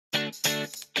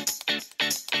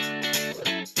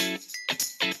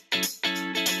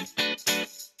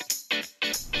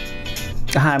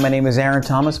Hi, my name is Aaron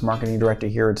Thomas, Marketing Director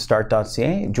here at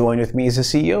Start.ca. Joined with me is the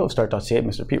CEO of Start.ca,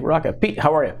 Mr. Peter Rocca. Pete,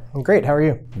 how are you? I'm great. How are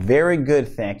you? Very good,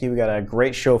 thank you. We got a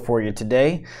great show for you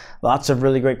today. Lots of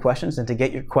really great questions, and to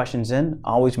get your questions in,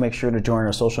 always make sure to join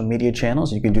our social media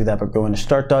channels. You can do that by going to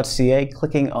Start.ca,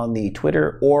 clicking on the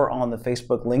Twitter or on the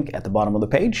Facebook link at the bottom of the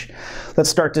page. Let's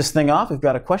start this thing off. We've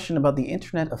got a question about the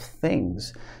Internet of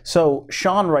Things. So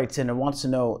Sean writes in and wants to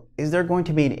know, is there going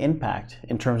to be an impact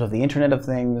in terms of the Internet of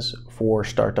Things for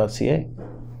Start.ca?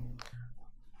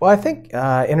 Well, I think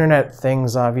Internet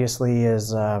Things obviously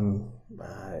is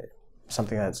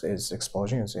something that is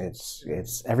exploding.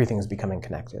 It's everything is becoming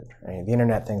connected. Right? The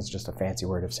Internet Things is just a fancy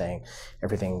word of saying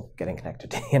everything getting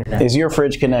connected to the internet. Is your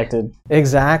fridge connected?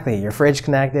 Exactly. Your fridge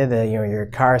connected. Your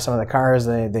car. Some of the cars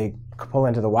they pull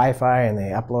into the Wi-Fi and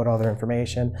they upload all their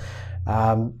information.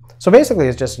 So basically,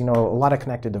 it's just a lot of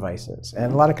connected devices,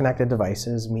 and a lot of connected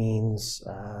devices means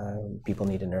people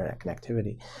need internet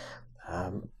connectivity.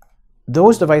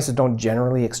 Those devices don't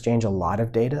generally exchange a lot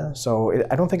of data, so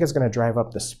I don't think it's going to drive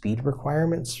up the speed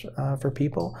requirements for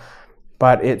people,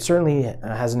 but it certainly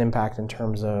has an impact in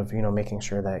terms of making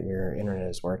sure that your internet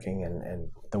is working and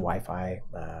the Wi-Fi.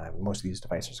 Most of these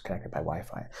devices are connected by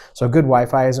Wi-Fi, so good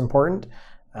Wi-Fi is important.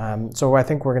 So I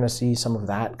think we're going to see some of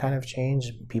that kind of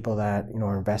change. People that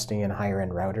are investing in higher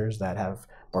end routers that have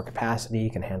more capacity,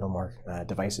 can handle more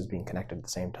devices being connected at the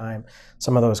same time.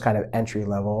 Some of those kind of entry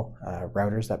level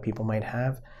routers that people might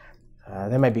have,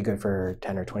 they might be good for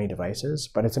 10 or 20 devices,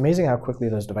 but it's amazing how quickly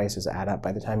those devices add up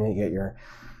by the time you get your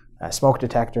smoke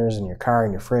detectors in your car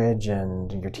and your fridge and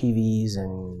your TVs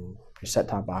and your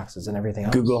set-top boxes and everything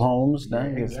else. Google Homes, now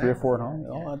you have 3 or 4 at home, it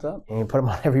all adds up. And you put them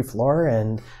on every floor,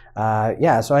 and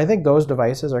so I think those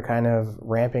devices are kind of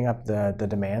ramping up the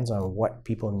demands on what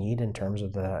people need in terms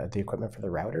of the equipment for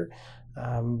the router.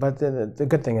 But the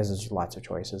good thing is there's lots of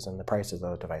choices, and the prices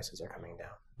of those devices are coming down.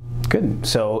 Good.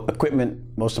 So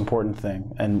equipment, most important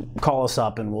thing. And call us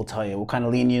up and we'll tell you. We'll kind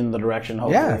of lean you in the direction.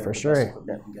 Hopefully, yeah, for sure.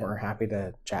 We're happy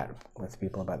to chat with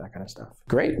people about that kind of stuff.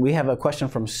 Great. We have a question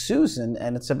from Susan,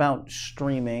 and it's about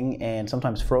streaming and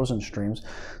sometimes frozen streams.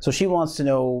 So she wants to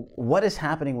know what is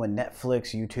happening when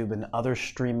Netflix, YouTube, and other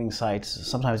streaming sites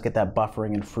sometimes get that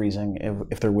buffering and freezing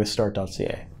if they're with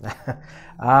Start.ca.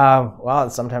 Well,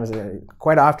 sometimes,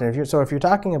 quite often. If you're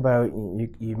talking about,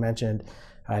 you mentioned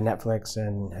Netflix,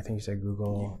 and I think you said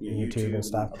Google, YouTube and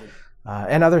stuff,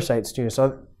 and other sites too.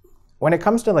 So when it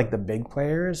comes to like the big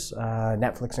players,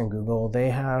 Netflix and Google, they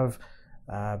have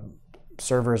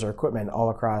servers or equipment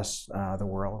all across the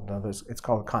world. It's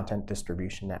called Content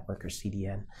Distribution Network, or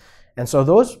CDN. And so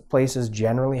those places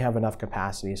generally have enough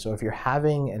capacity. So if you're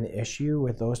having an issue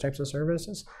with those types of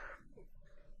services,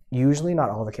 usually, not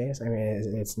all the case. I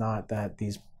mean, it's not that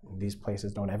these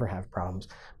places don't ever have problems,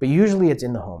 but usually it's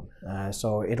in the home.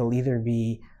 So it'll either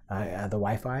be the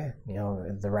Wi-Fi,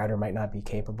 the router might not be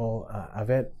capable of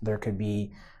it. There could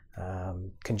be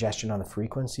congestion on the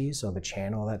frequency, so the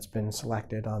channel that's been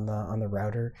selected on the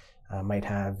router might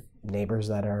have neighbors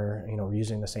that are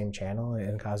using the same channel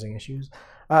and causing issues.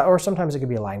 Or sometimes it could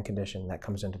be a line condition that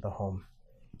comes into the home.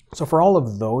 So for all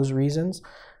of those reasons,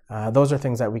 those are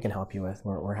things that we can help you with.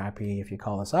 We're happy if you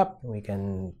call us up. We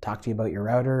can talk to you about your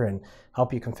router and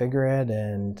help you configure it,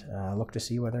 and look to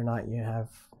see whether or not you have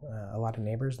a lot of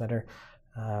neighbors that are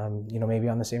maybe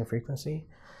on the same frequency.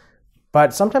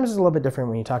 But sometimes it's a little bit different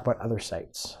when you talk about other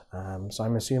sites. So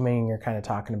I'm assuming you're kind of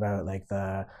talking about like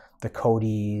the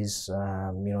Cody's,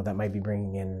 that might be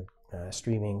bringing in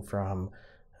streaming from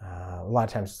a lot of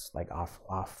times like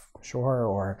offshore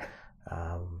or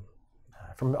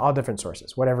from all different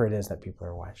sources, whatever it is that people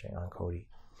are watching on Kodi.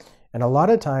 And a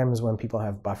lot of times when people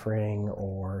have buffering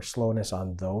or slowness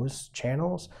on those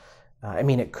channels,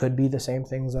 it could be the same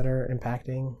things that are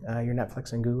impacting your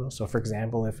Netflix and Google. So for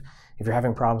example, if you're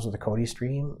having problems with the Kodi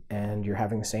stream and you're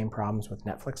having the same problems with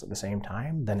Netflix at the same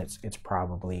time, then it's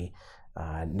probably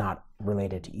not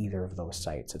related to either of those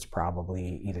sites. It's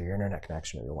probably either your internet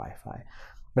connection or your Wi-Fi.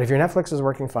 But if your Netflix is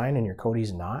working fine and your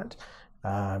Kodi's not,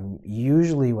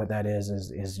 usually what that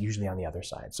is usually on the other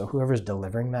side. So whoever's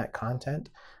delivering that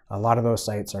content, a lot of those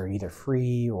sites are either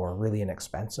free or really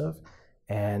inexpensive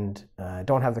and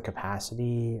don't have the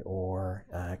capacity or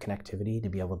connectivity to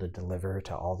be able to deliver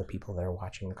to all the people that are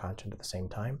watching the content at the same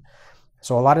time.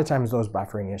 So a lot of times those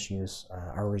buffering issues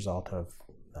are a result of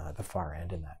the far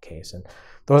end in that case. And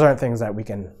those aren't things that we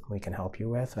can help you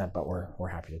with, but we're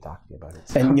happy to talk to you about it.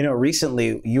 So. And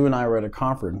recently you and I were at a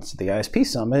conference, the ISP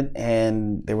Summit,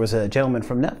 and there was a gentleman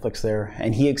from Netflix there,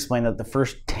 and he explained that the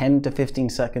first 10 to 15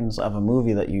 seconds of a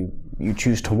movie that you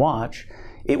choose to watch,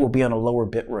 it will be on a lower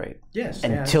bit rate. Yes.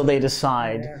 Until they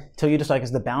decide, until you decide,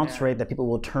 because the bounce rate that people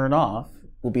will turn off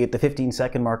will be at the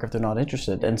 15-second mark if they're not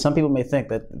interested. And some people may think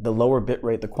that the lower bit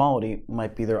rate, the quality,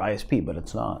 might be their ISP, but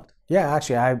it's not. Yeah,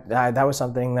 actually, that was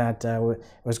something that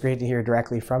was great to hear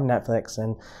directly from Netflix,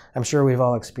 and I'm sure we've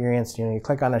all experienced. You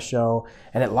click on a show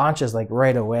and it launches like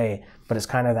right away, but it's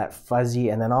kind of that fuzzy,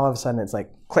 and then all of a sudden it's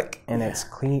like click and it's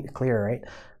clear, right?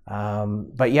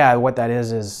 But yeah, what that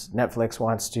is Netflix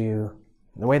wants to.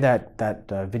 The way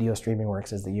that video streaming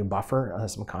works is that you buffer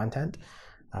some content.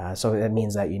 So it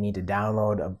means that you need to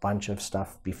download a bunch of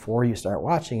stuff before you start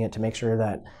watching it to make sure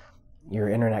that your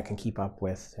internet can keep up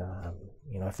with,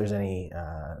 if there's any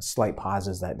slight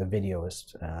pauses, that the video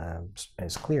is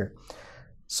clear.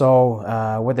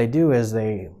 So what they do is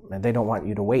they don't want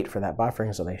you to wait for that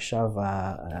buffering, so they shove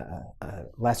a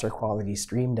lesser quality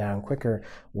stream down quicker,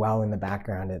 while in the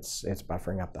background it's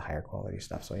buffering up the higher quality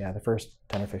stuff. So yeah, the first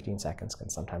 10 or 15 seconds can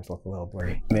sometimes look a little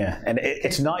blurry. Yeah, and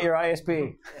it's not your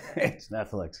ISP, it's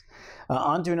Netflix.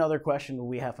 On to another question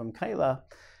we have from Kayla.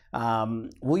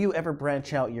 Will you ever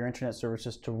branch out your internet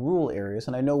services to rural areas?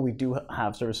 And I know we do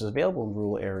have services available in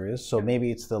rural areas, so maybe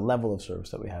it's the level of service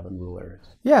that we have in rural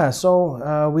areas. Yeah,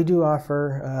 so we do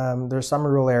offer, there's some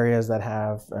rural areas that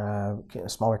have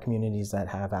smaller communities that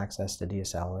have access to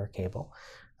DSL or cable.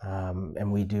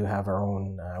 And we do have our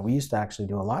own, we used to actually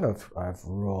do a lot of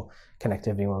rural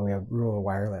connectivity when we have rural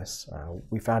wireless.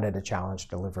 We found it a challenge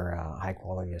to deliver a high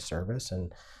quality of service,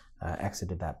 and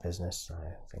exited that business, I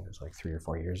think it was like 3 or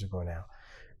 4 years ago now.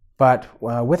 But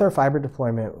with our fiber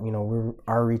deployment, we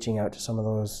are reaching out to some of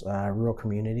those rural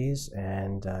communities,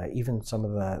 and even some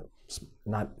of the,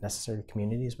 not necessarily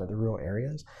communities, but the rural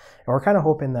areas. And we're kind of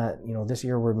hoping that, this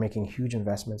year we're making huge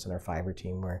investments in our fiber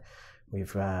team, where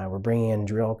we're bringing in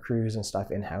drill crews and stuff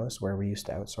in-house, where we used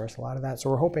to outsource a lot of that. So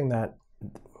we're hoping that,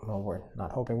 well, we're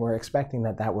not hoping, we're expecting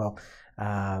that will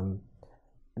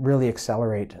really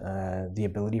accelerate the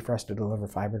ability for us to deliver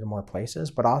fiber to more places,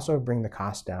 but also bring the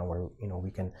cost down, where we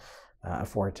can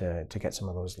afford to get some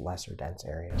of those lesser dense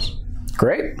areas.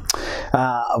 Great.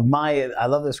 I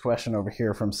love this question over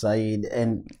here from Saeed,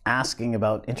 and asking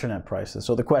about internet prices.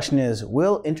 So the question is,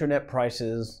 will internet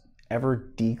prices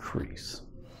ever decrease?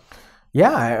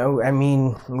 Yeah, I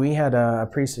mean, we had a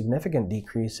pretty significant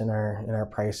decrease in our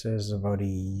prices about a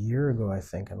year ago, I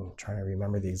think. I'm trying to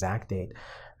remember the exact date.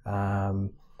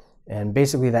 And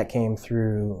basically that came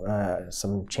through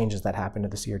some changes that happened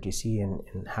at the CRTC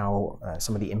and how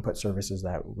some of the input services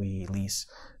that we lease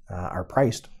are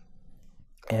priced.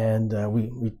 And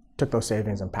we took those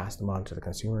savings and passed them on to the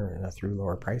consumer through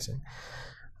lower pricing.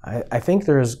 I think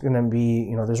there's going to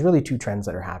be, there's really two trends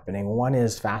that are happening. One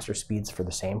is faster speeds for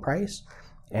the same price,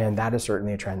 and that is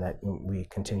certainly a trend that we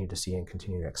continue to see and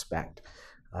continue to expect.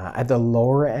 At the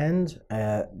lower end,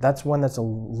 that's one that's a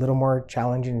little more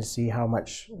challenging to see how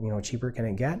much cheaper can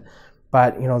it get.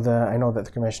 But I know that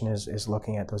the Commission is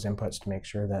looking at those inputs to make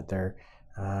sure that they're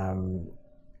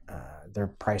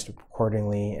priced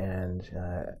accordingly and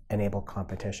enable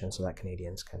competition, so that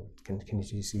Canadians can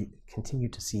continue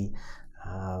to see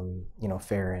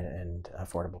fair and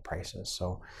affordable prices.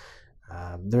 So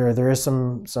there is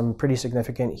some pretty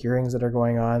significant hearings that are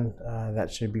going on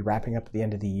that should be wrapping up at the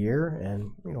end of the year,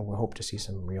 and we hope to see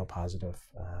some real positive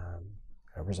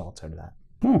results out of that.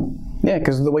 Yeah,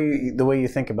 because the way you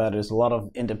think about it is, a lot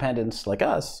of independents like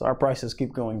us, our prices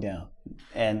keep going down,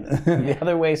 and the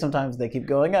other way sometimes they keep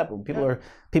going up.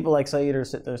 People like Saeed are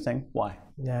sitting there saying, why?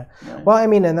 Yeah. Well, I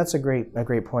mean, and that's a great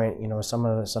point.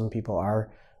 Some people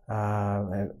are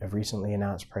have recently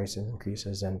announced price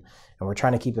increases, and we're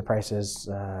trying to keep the prices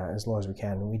as low as we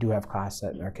can. We do have costs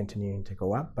that are continuing to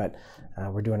go up, but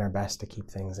we're doing our best to keep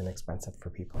things inexpensive for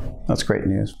people. That's great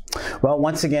news. Well,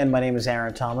 once again, my name is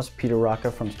Aaron Thomas, Peter Rocca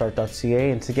from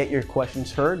Start.ca, and to get your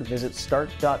questions heard, visit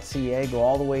Start.ca, go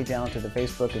all the way down to the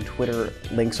Facebook and Twitter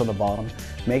links on the bottom.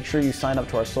 Make sure you sign up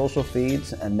to our social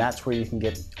feeds, and that's where you can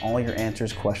get all your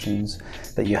answers, questions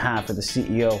that you have for the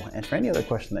CEO, and for any other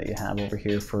question that you have over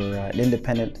here for an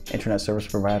independent internet service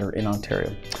provider in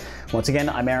Ontario. Once again,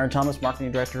 I'm Aaron Thomas,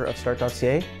 Marketing Director of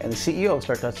Start.ca, and the CEO of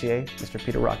Start.ca, Mr.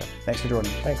 Peter Rocca. Thanks for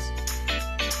joining me. Thanks.